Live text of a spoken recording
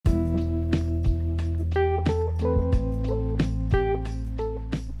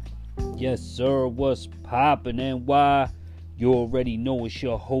Yes, sir. What's poppin' and why? You already know it's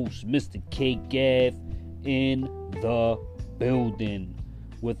your host, Mr. K Gav, in the building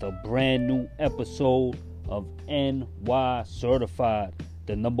with a brand new episode of NY Certified,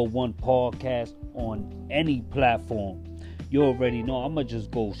 the number one podcast on any platform. You already know. I'ma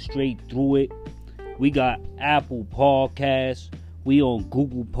just go straight through it. We got Apple Podcasts. We on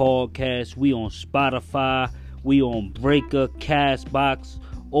Google Podcasts. We on Spotify. We on Breaker, Castbox,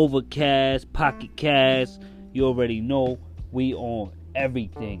 Overcast, Pocket Cast. You already know we on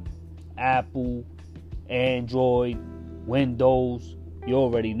everything. Apple, Android, Windows. You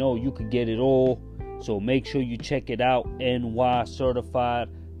already know you can get it all. So make sure you check it out. NY Certified,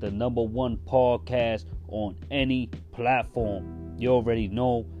 the number one podcast on any platform. You already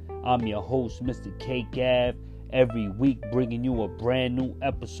know I'm your host, Mr. K Gav. Every week bringing you a brand new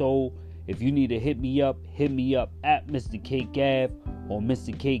episode. If you need to hit me up at Mr. K Gav or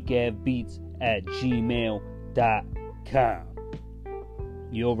Mr. K Gav Beats at gmail.com.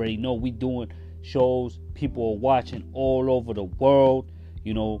 You already know we doing shows. People are watching all over the world.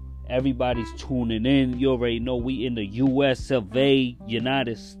 You know, everybody's tuning in. You already know we in the US of A,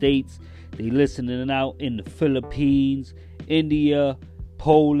 United States. They listening out in the Philippines, India,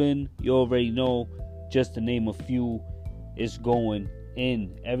 Poland. You already know, just to name a few, it's going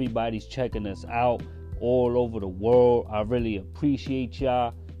in. Everybody's checking us out all over the world. I really appreciate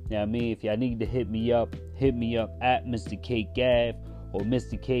y'all. Now, if y'all need to hit me up at Mr. K Gav or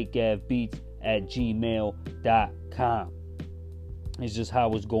Mr. K Gav Beats at gmail.com. It's just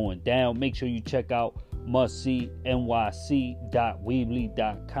how it's going down. Make sure you check out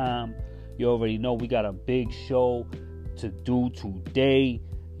mustseenyc.weebly.com. You already know we got a big show to do today.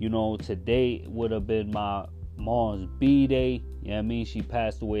 You know, today would have been my mom's B-Day. You know what I mean? She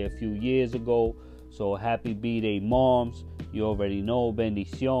passed away a few years ago. So happy B-Day, moms. You already know,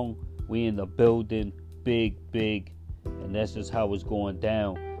 bendición. We in the building, big. And that's just how it's going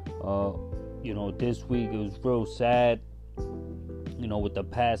down. You know, this week it was real sad. You know, with the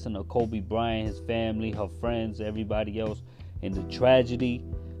passing of Kobe Bryant, his family, her friends, everybody else, and the tragedy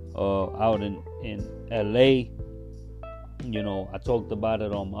out in LA. You know, I talked about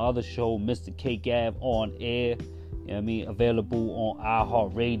it on my other show, Mr. K Gav on Air. You know what I mean? Available on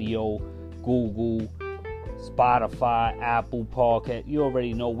iHeartRadio, Google, Spotify, Apple Podcast. You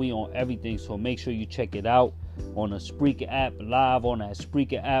already know we on everything, so make sure you check it out on the Spreaker app, live on that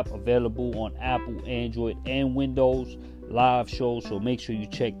Spreaker app, available on Apple, Android, and Windows. Live show, so make sure you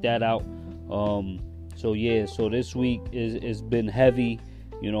check that out. So this week it's been heavy,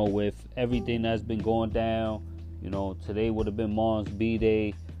 you know, with everything that's been going down. You know, today would have been Mom's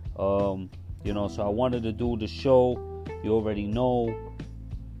B-Day. You know, so I wanted to do the show. You already know,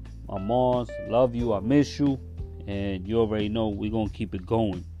 my moms, love you, I miss you, and you already know we're gonna keep it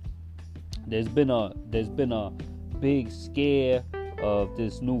going. There's been a big scare of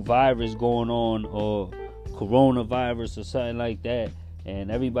this new virus going on, or coronavirus or something like that,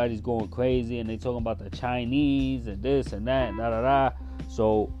 and everybody's going crazy, and they talking about the Chinese and this and that,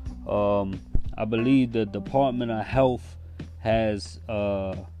 So I believe the Department of Health has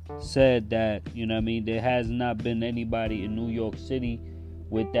said that, you know what I mean, there has not been anybody in New York City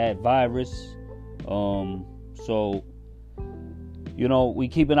with that virus. So, you know, we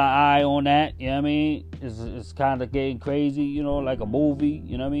keeping our eye on that, you know what I mean? It's kind of getting crazy, you know, like a movie,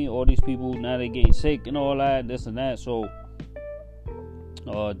 you know what I mean? All these people, now they getting sick and all that, this and that. So,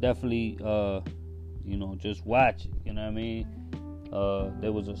 definitely, you know, just watch it, you know what I mean?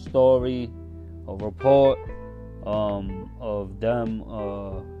 There was a story, a report of them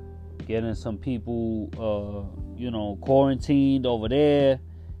getting some people, you know, quarantined over there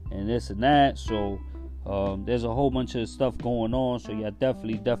and this and that. So there's a whole bunch of stuff going on. So yeah,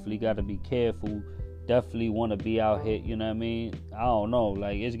 definitely got to be careful. Definitely want to be out here, you know what I mean? I don't know,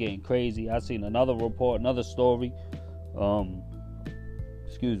 like, it's getting crazy. I seen another report, another story. They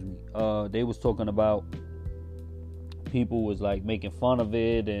was talking about people was like making fun of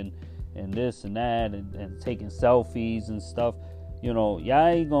it and this and that and taking selfies and stuff. You know, y'all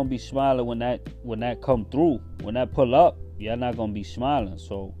ain't gonna be smiling when that come through. When that pull up, y'all not gonna be smiling.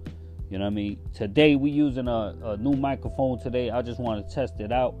 So, you know what I mean? Today we using a new microphone today. I just want to test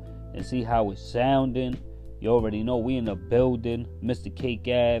it out and see how it's sounding. You already know we in the building, Mr. K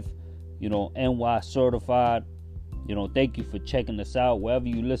Gav, you know, NY Certified. You know, thank you for checking us out wherever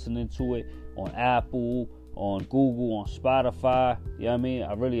you listening to it, on Apple, on Google, on Spotify. You know what I mean?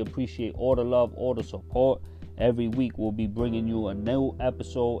 I really appreciate all the love, all the support. Every week we'll be bringing you a new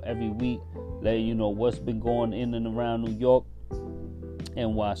episode every week, letting you know what's been going in and around New York.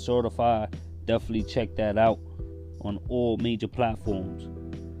 NY Certified. Definitely check that out on all major platforms.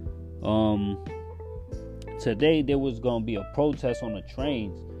 Today there was gonna be a protest on the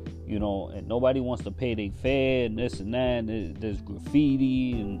trains, and nobody wants to pay their fare and this and that. There's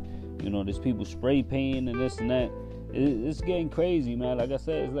graffiti and there's people spray painting and this and that. It's getting crazy, man. Like I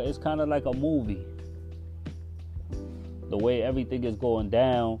said, it's kind of like a movie. The way everything is going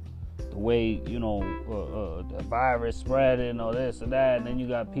down, the way the virus spreading or this and that, and then you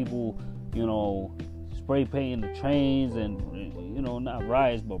got people, spray painting the trains and not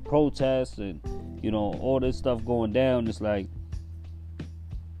riots but protests and all this stuff going down. It's like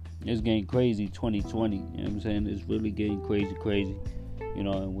it's getting crazy. 2020, you know what I'm saying? It's really getting crazy.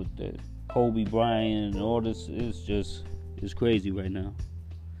 And with the Kobe Bryant and all this, it's crazy right now.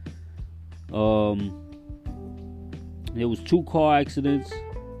 There was 2 car accidents.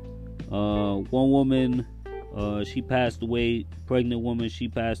 One woman, she passed away. Pregnant woman, she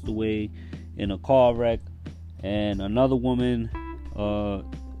passed away in a car wreck. And another woman,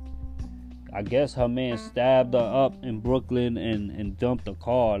 I guess her man stabbed her up in Brooklyn and dumped the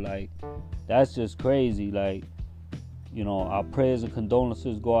car. Like, that's just crazy. Like, our prayers and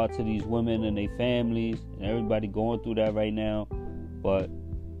condolences go out to these women and their families and everybody going through that right now. But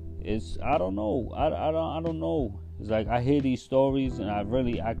I don't know. I don't know. It's like I hear these stories and I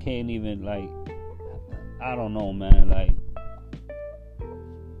can't even, like, I don't know, man. Like,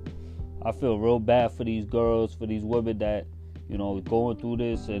 I feel real bad for these girls, for these women that, going through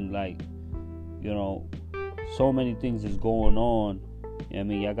this and, like, so many things is going on. I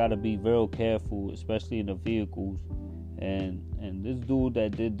mean, y'all gotta be real careful, especially in the vehicles. And this dude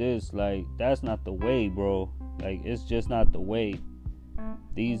that did this, like, that's not the way, bro. Like, it's just not the way.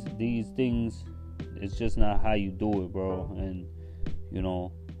 These things, it's just not how you do it, bro. And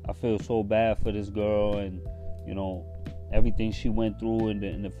I feel so bad for this girl and everything she went through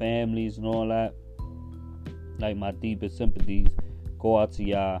and the families and all that. Like, my deepest sympathies go out to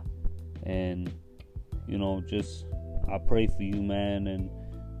y'all. And just I pray for you, man. And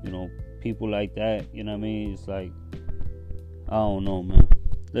people like that, what I mean? It's like, I don't know, man.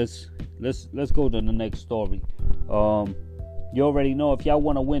 Let's go to the next story. You already know, if y'all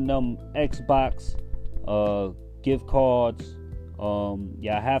want to win them Xbox gift cards,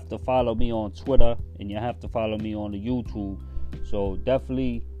 y'all have to follow me on Twitter and you have to follow me on the YouTube. So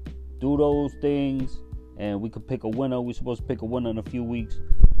definitely do those things and we could pick a winner. We're supposed to pick a winner in a few weeks.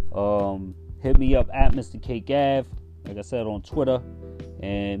 Hit me up at Mr. K Gav, like I said, on Twitter,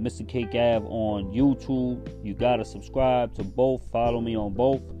 and Mr. K Gav on YouTube. You gotta subscribe to both, follow me on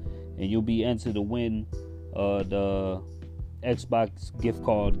both, and you'll be entered to win the Xbox gift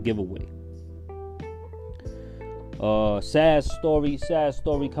card giveaway. Sad story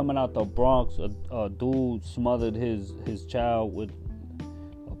coming out the Bronx. A dude smothered his child with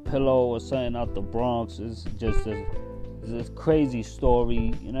a pillow or something out the Bronx. It's just it's a crazy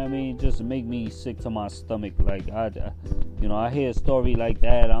story, what I mean? Just make me sick to my stomach. Like, I hear a story like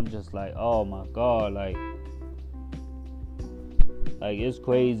that, I'm just like, oh my God, like it's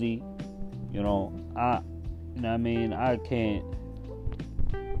crazy. I mean? I can't,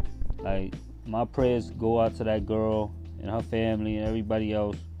 like, my prayers go out to that girl and her family and everybody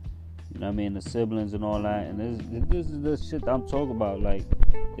else, what I mean? The siblings and all that. And this is the shit that I'm talking about. Like,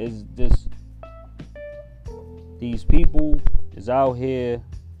 it's this. These people is out here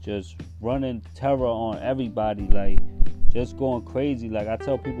just running terror on everybody, like just going crazy. Like, I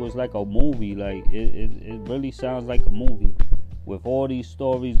tell people, it's like a movie. Like, it really sounds like a movie with all these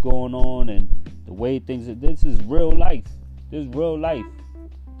stories going on and the way things. This is real life. This is real life.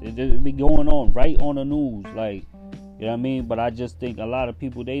 It be going on right on the news, like, what I mean? But I just think a lot of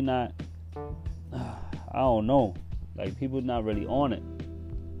people, they not. I don't know. Like, people not really on it.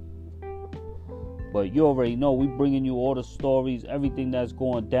 But you already know, we bringing you all the stories, everything that's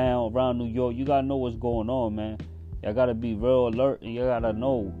going down around New York. You gotta know what's going on, man. Y'all gotta be real alert, and you gotta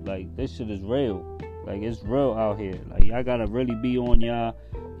know, like, this shit is real. Like, it's real out here. Like, y'all gotta really be on y'all,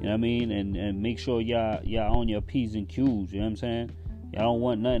 what I mean? And make sure y'all on your P's and Q's, you know what I'm saying? Y'all don't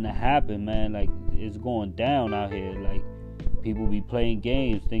want nothing to happen, man. Like, it's going down out here. Like, people be playing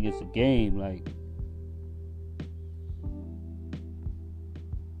games, think it's a game. Like,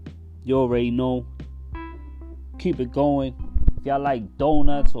 you already know. Keep it going. If y'all like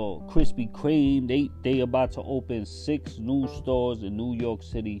donuts or Krispy Kreme, they about to open 6 new stores in New York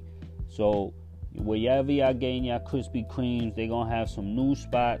City. So wherever y'all getting y'all Krispy Kremes, they gonna have some new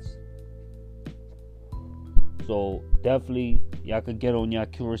spots. So definitely y'all could get on y'all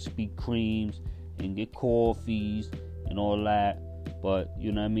Krispy Kremes and get coffees and all that. But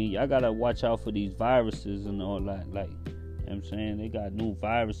you know what I mean, y'all gotta watch out for these viruses and all that. Like, you know what I'm saying, they got new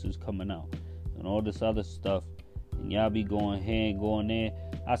viruses coming out and all this other stuff. and y'all be going here and going there.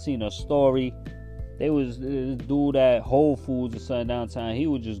 I seen a story. There was this dude at Whole Foods or something downtown. He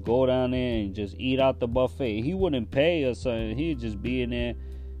would just go down there and just eat out the buffet. He wouldn't pay or something. He'd just be in there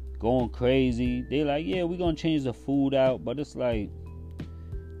going crazy. They like, yeah, we're gonna change the food out, but it's like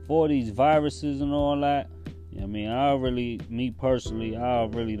for these viruses and all that. I mean, me personally, I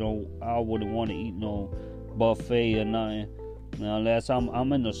wouldn't want to eat no buffet or nothing. Now, unless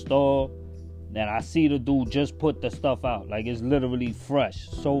I'm in the store that I see the dude just put the stuff out. Like, it's literally fresh.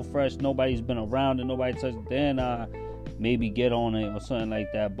 So fresh, nobody's been around it, nobody touched it. Then I maybe get on it or something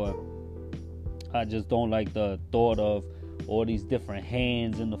like that. But I just don't like the thought of all these different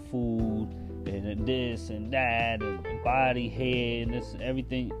hands in the food, and this and that, and body hair, and this,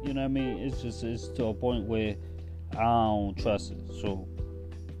 everything, you know what I mean? It's to a point where I don't trust it. So,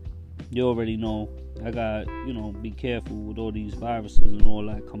 you already know, I got, be careful with all these viruses and all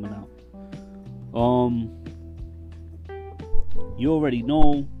that coming out. You already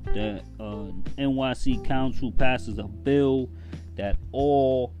know that NYC Council passes a bill that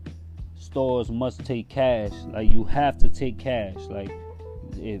all stores must take cash. Like, you have to take cash. Like,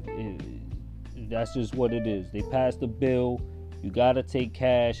 if that's just what it is. They passed the bill. You gotta take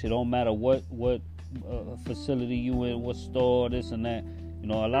cash. It don't matter what facility you in, what store, this and that.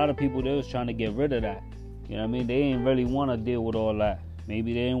 A lot of people, they was trying to get rid of that. You know what I mean? They didn't really want to deal with all that.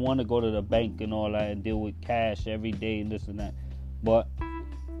 Maybe they didn't want to go to the bank and all that and deal with cash every day and this and that. But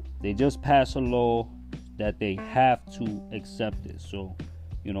they just passed a law that they have to accept it. So,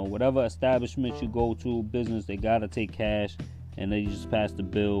 whatever establishment you go to, business, they got to take cash. And they just passed the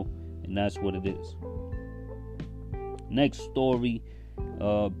bill. And that's what it is. Next story.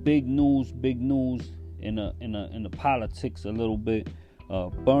 Big news in the politics a little bit.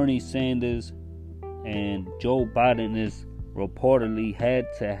 Bernie Sanders and Joe Biden is reportedly head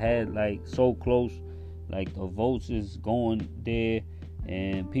to head, like so close, like the votes is going there,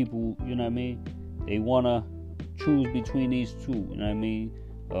 and people, they want to choose between these two.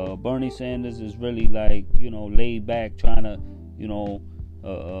 Bernie Sanders is really like, laid back, trying to,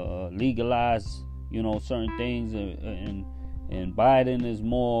 legalize, certain things, and Biden is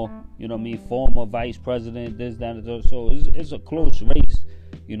more, former vice president, this, that, and that. So it's a close race,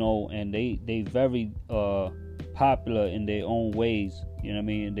 and they very popular in their own ways.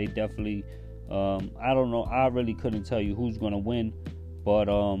 They definitely, I don't know, I really couldn't tell you who's gonna win, but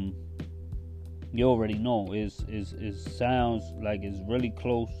you already know it sounds like it's really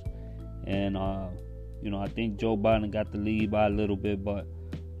close, and I think Joe Biden got the lead by a little bit, but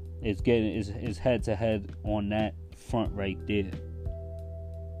it's head to head on that front right there.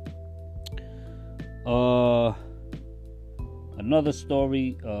 Another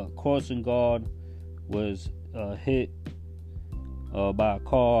story, crossing guard was hit by a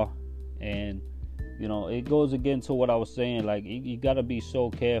car, and it goes again to what I was saying. Like, you gotta be so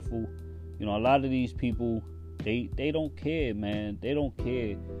careful. A lot of these people, they don't care, man. They don't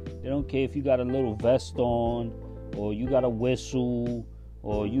care if you got a little vest on, or you got a whistle,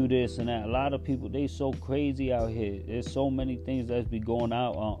 or you this and that. A lot of people, they so crazy out here. There's so many things that's be going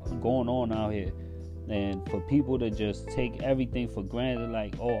on out here, and for people to just take everything for granted,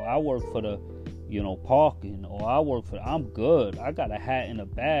 like, oh, I work for the parking, or I'm good, I got a hat and a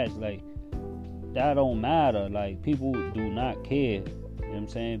badge, like, that don't matter. Like, people do not care. You know what I'm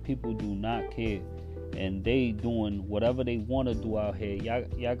saying? People do not care, and they doing whatever they want to do out here.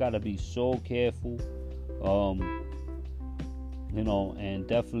 Y'all gotta be so careful. And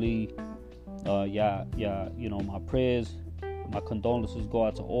definitely, my prayers, my condolences go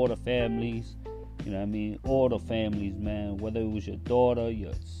out to all the families. All the families, man. Whether it was your daughter,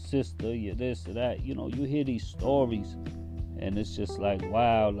 your sister, your this or that. You hear these stories, and it's just like,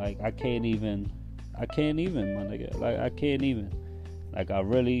 wow. Like, I can't even, my nigga. Like, I can't even. Like, I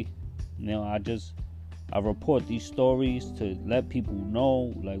really, I report these stories to let people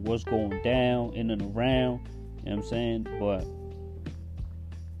know, like, what's going down in and around. You know what I'm saying? But,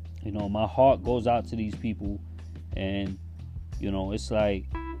 my heart goes out to these people, and, it's like,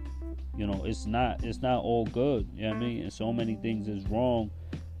 it's not all good. You know what I mean? And so many things is wrong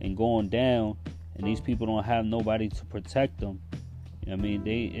and going down, and these people don't have nobody to protect them. You know what I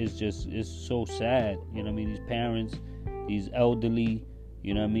mean? It's so sad. You know what I mean? These parents, these elderly,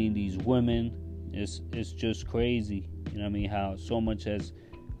 these women, it's just crazy. You know what I mean? How so much has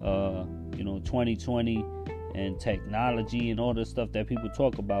 2020 and technology and all this stuff that people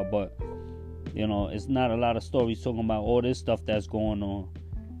talk about, but it's not a lot of stories talking about all this stuff that's going on,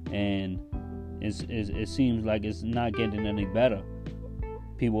 and it seems like it's not getting any better.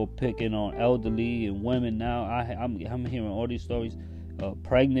 People picking on elderly and women now. I'm hearing all these stories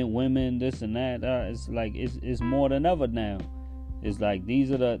pregnant women, this and that. It's like it's more than ever now. It's like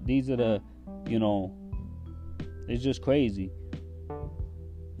these are the you know, it's just crazy.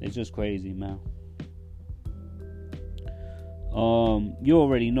 It's just crazy, man. You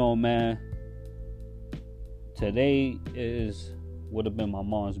already know, man. Today would have been my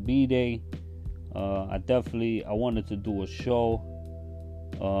mom's B-Day. I wanted to do a show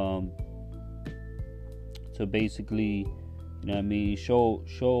to basically, you know what I mean, show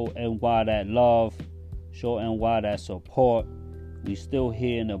NY that love, show NY that support. We still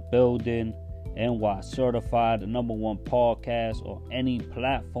here in the building. NY certified, the #1 podcast on any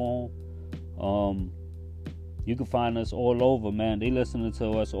platform. You can find us all over, man. They listening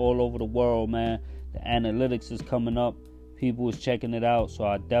to us all over the world, man. The analytics is coming up. People is checking it out. So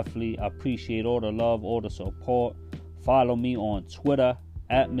I appreciate all the love, all the support. Follow me on Twitter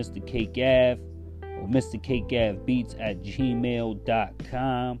at Mr. K Gav or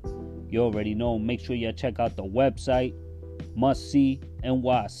MrKGavBeats@gmail.com. You already know. Make sure y'all check out the website,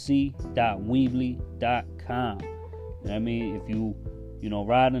 mustcnyc.weebly.com. You know what I mean? If you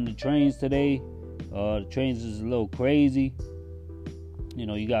riding the trains today, the trains is a little crazy. You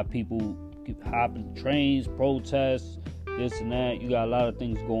know, you got people hopping trains, protests, this and that. You got a lot of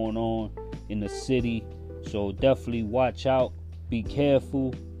things going on in the city. So definitely watch out. Be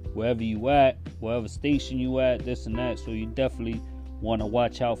careful wherever you at, wherever station you at, this and that. So you definitely want to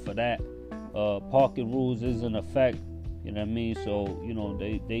watch out for that. Parking rules is in effect. You know what I mean? So, you know,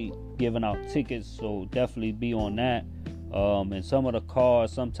 they giving out tickets. So definitely be on that. And some of the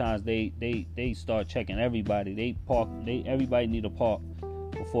cars, sometimes they start checking everybody. Everybody need to park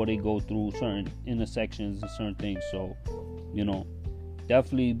before they go through certain intersections and certain things. So, you know,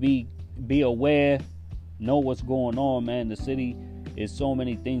 definitely be aware, know what's going on, man. The city is so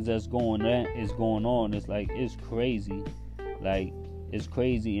many things that's going on. It's like, it's crazy. Like, it's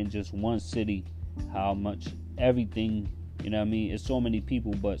crazy in just one city how much everything, you know what I mean? It's so many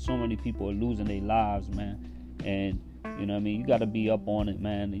people, but so many people are losing their lives, man. And you know what I mean? You got to be up on it,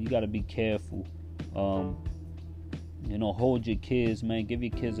 man. You got to be careful. You know, hold your kids, man. Give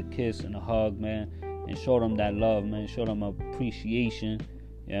your kids a kiss and a hug, man. And show them that love, man. Show them appreciation.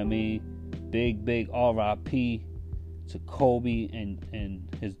 You know what I mean? Big R.I.P. to Kobe and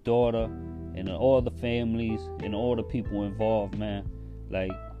his daughter and all the families and all the people involved, man.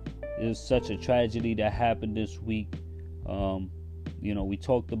 Like, it was such a tragedy that happened this week. You know, we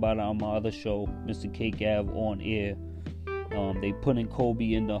talked about it on my other show, Mr. K Gav on air. They put in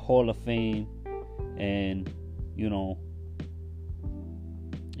Kobe in the Hall of Fame, and you know,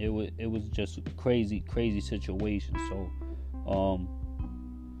 it was just a crazy situation. So,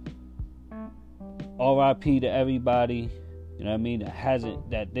 R.I.P. to everybody. You know what I mean?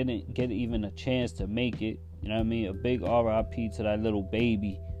 That didn't get even a chance to make it. You know what I mean? A big R.I.P. to that little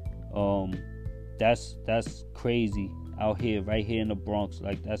baby. That's crazy out here, right here in the Bronx.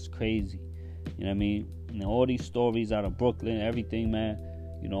 Like, that's crazy. You know what I mean? And all these stories out of Brooklyn, everything, man.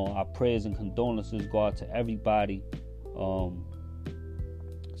 You know, our prayers and condolences go out to everybody.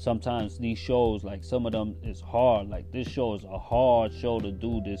 Sometimes these shows, like, some of them is hard. Like, this show is a hard show to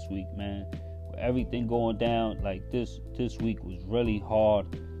do this week, man. With everything going down, like, this week was really hard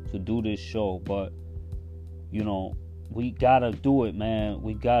to do this show. But, you know, we gotta do it, man.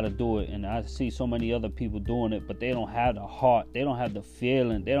 We gotta do it. And I see so many other people doing it, but they don't have the heart. They don't have the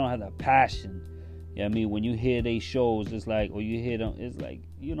feeling. They don't have the passion. You know what I mean? When you hear they shows, it's like, or you hear them, it's like,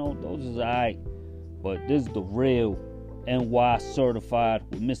 you know, those is alright. But this is the real NY certified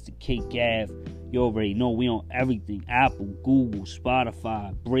with Mr. K Gav. You already know we on everything. Apple, Google,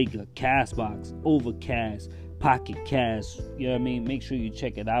 Spotify, Breaker, Castbox, Overcast, Pocket Cast. You know what I mean? Make sure you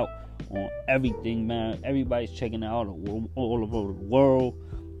check it out on everything, man. Everybody's checking it out all over the world.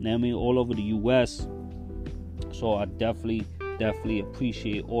 You know what I mean? All over the US. So I definitely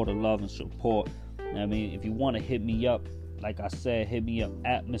appreciate all the love and support. You know what I mean? If you want to hit me up, like I said, hit me up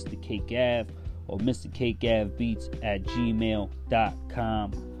at Mr. K Gav or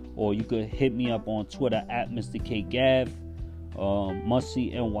MrKGavBeats@gmail.com, or you could hit me up on Twitter at Mr. K Gav,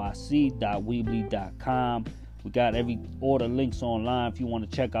 mustcnyc.weebly.com. We got all the links online if you want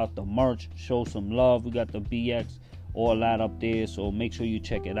to check out the merch, show some love. We got the BX, all that up there, so make sure you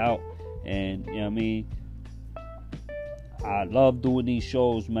check it out. And you know what I mean, I love doing these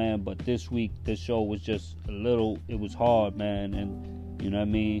shows, man, but this week this show was just it was hard, man. And you know what I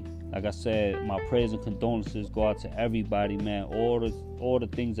mean, like I said, my prayers and condolences go out to everybody, man. All the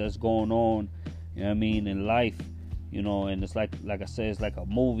things that's going on, you know what I mean, in life. You know, and it's like I said, it's like a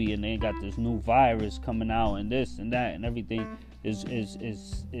movie, and they got this new virus coming out, and this and that and everything.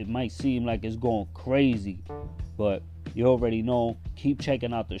 it might seem like it's going crazy, but you already know. Keep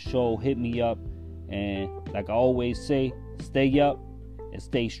checking out the show. Hit me up, and like I always say, stay up and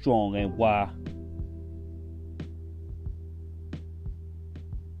stay strong. And why?